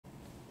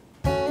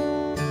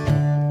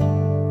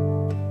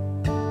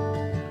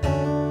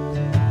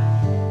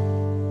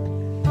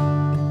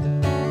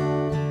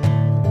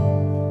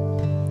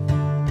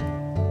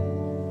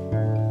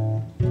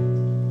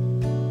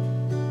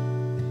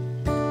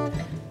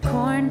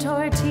corn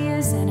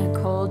tortillas and a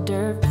cold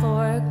dirt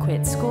floor.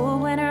 Quit school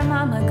when her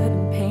mama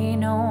couldn't pay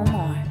no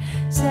more.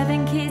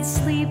 7 kids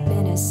sleep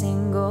in a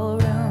single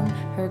room.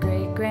 Her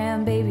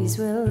great-grandbabies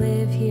will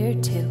live here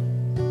too.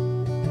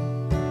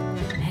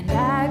 And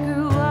I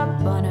grew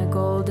up on a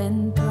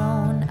golden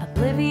throne,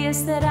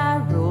 oblivious that I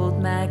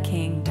ruled my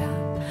kingdom.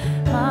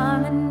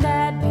 Mom and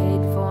Dad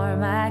paid for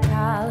my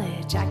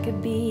college. I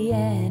could be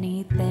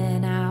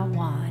anything I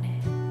wanted.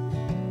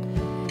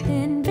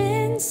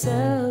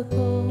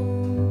 Invincible.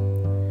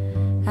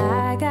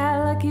 I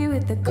got lucky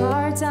with the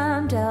cards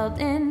I'm dealt.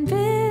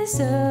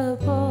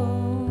 Invisible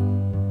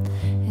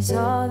is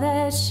all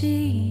that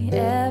she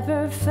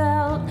ever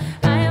felt.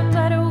 I am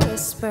but a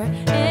whisper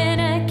in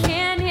a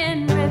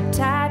canyon.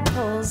 Riptide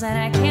pulls and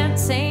I can't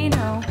say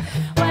no.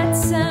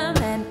 What's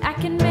cement? I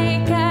can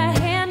make a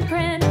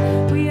handprint.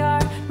 We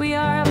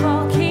are a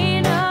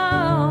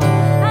volcano.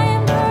 I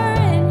am her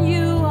and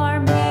you are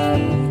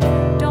me.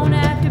 Don't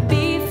have to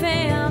be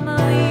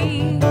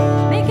family.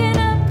 Making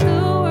up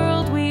the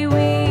world we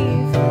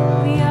weave.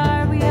 We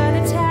are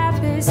the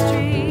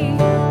tapestry.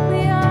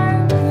 We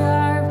are.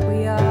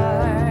 We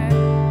are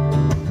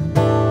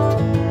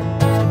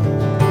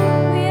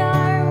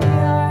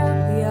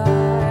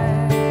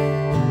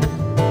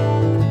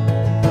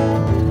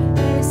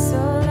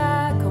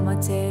Sola como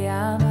te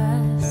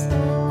llamas.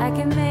 I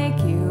can make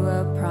you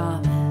a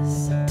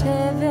promise.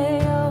 Te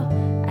veo,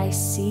 I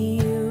see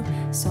you.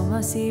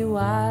 Somos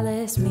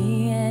iguales,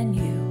 me and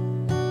you.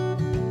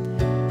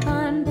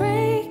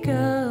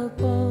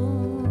 Unbreakable,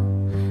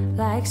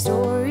 like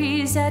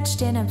stories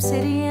etched in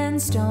obsidian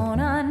stone.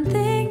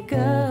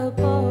 Unthinkable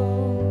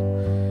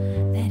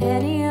that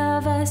any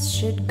of us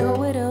should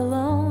go it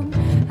alone.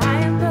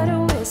 I am but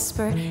a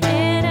whisper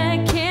in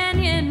a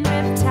canyon.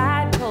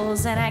 Riptide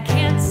pulls and I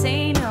can't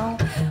say no.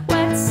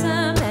 Wet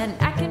cement,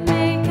 I can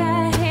make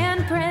a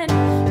handprint.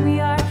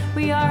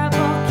 We are a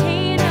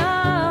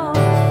volcano.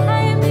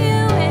 I am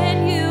you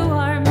and you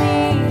are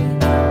me.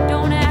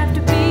 Don't have to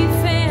be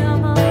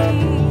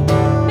family.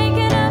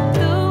 Making up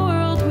the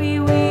world we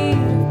weave.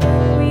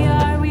 We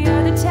are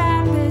the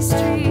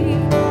tapestry.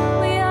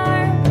 We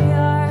are. We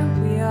are.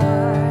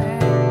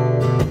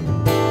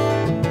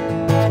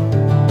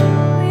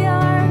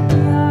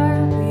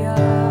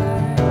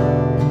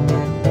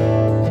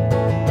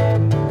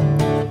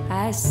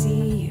 I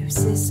see you,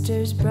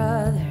 sisters,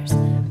 brothers.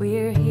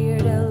 We're here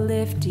to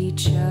lift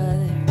each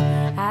other.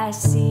 I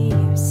see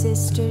you,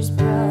 sisters,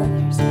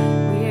 brothers.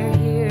 We're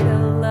here to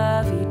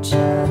love each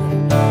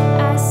other.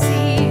 I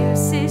see you,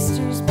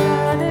 sisters,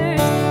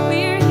 brothers.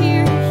 We're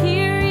here to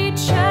hear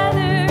each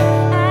other.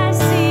 I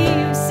see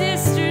you,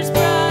 sisters,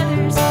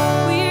 brothers.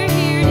 We're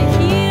here to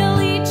heal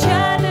each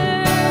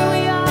other.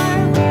 We are.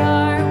 We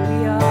are.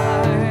 We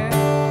are.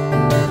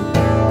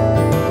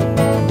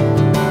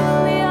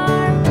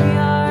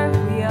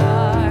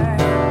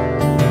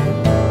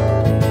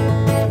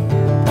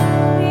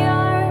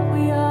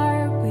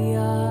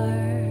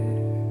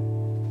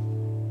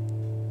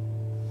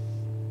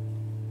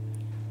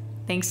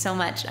 Thanks so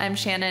much. I'm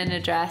Shanna in a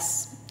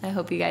dress. I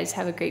hope you guys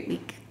have a great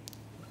week.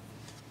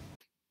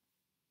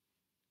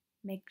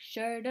 Make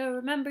sure to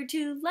remember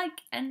to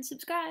like and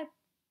subscribe.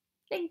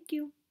 Thank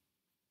you.